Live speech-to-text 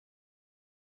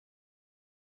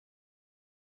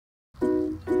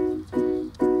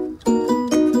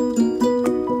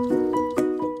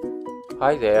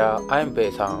Hi there, I'm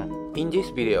bei-san. In this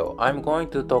video, I'm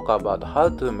going to talk about how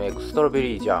to make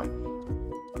strawberry jam.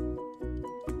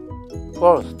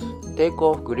 First, take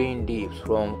off green leaves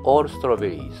from all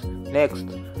strawberries. Next,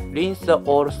 rinse the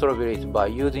all strawberries by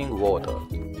using water.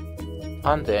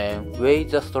 And then, weigh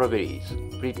the strawberries.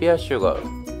 Prepare sugar.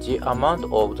 The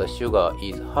amount of the sugar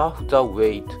is half the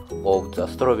weight of the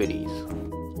strawberries.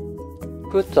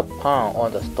 Put the pan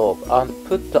on the stove and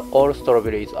put the all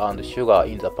strawberries and sugar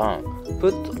in the pan.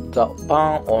 Put the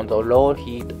pan on the low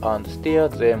heat and stir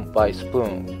them by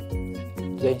spoon.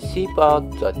 Then sieve out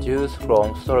the juice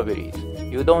from strawberries.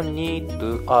 You don't need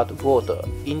to add water.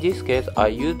 In this case, I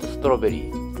used strawberry.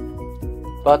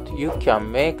 But you can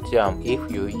make jam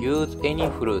if you use any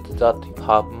fruit that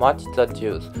have much the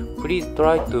juice. Please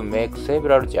try to make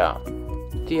several jam.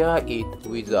 Stir it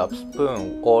with a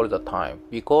spoon all the time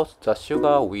because the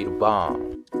sugar will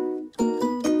burn.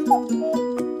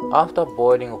 After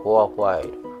boiling for a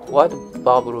while, white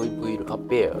bubble will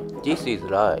appear. This is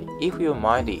right. If you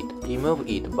mind it, remove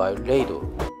it by ladle.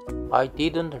 I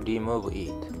didn't remove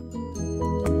it.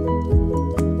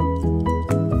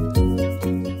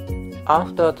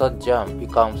 After the jam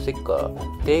becomes thicker,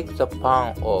 take the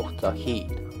pan off the heat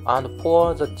and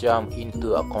pour the jam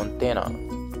into a container.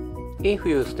 If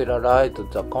you sterilize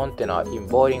the container in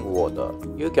boiling water,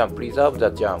 you can preserve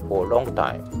the jam for a long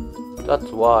time.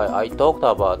 That's why I talked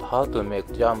about how to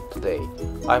make jam today.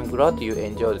 I'm glad you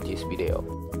enjoyed this video.